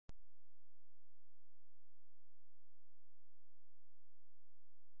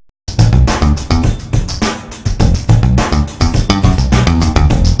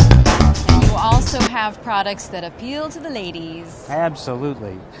products that appeal to the ladies.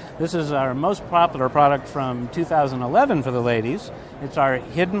 Absolutely. This is our most popular product from 2011 for the ladies. It's our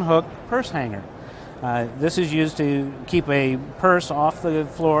hidden hook purse hanger. This is used to keep a purse off the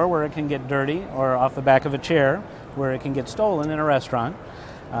floor where it can get dirty, or off the back of a chair where it can get stolen in a restaurant.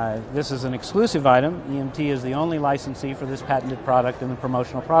 This is an exclusive item. EMT is the only licensee for this patented product in the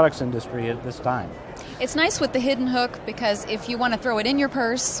promotional products industry at this time. It's nice with the hidden hook because if you want to throw it in your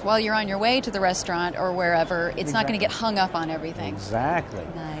purse while you're on your way to the restaurant or wherever, it's not going to get hung up on everything. Exactly.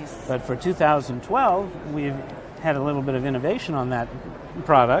 Nice. But for 2012, we've had a little bit of innovation on that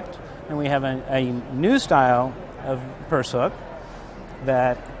product, and we have a new style of purse hook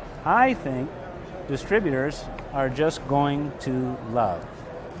that I think distributors are just going to love.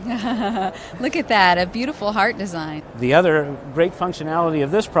 Look at that, a beautiful heart design. The other great functionality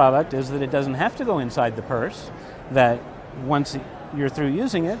of this product is that it doesn't have to go inside the purse, that once you're through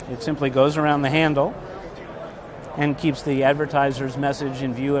using it, it simply goes around the handle and keeps the advertiser's message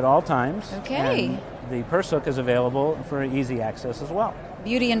in view at all times. Okay. And the purse hook is available for easy access as well.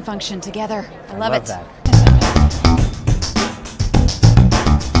 Beauty and function together. I love it. That.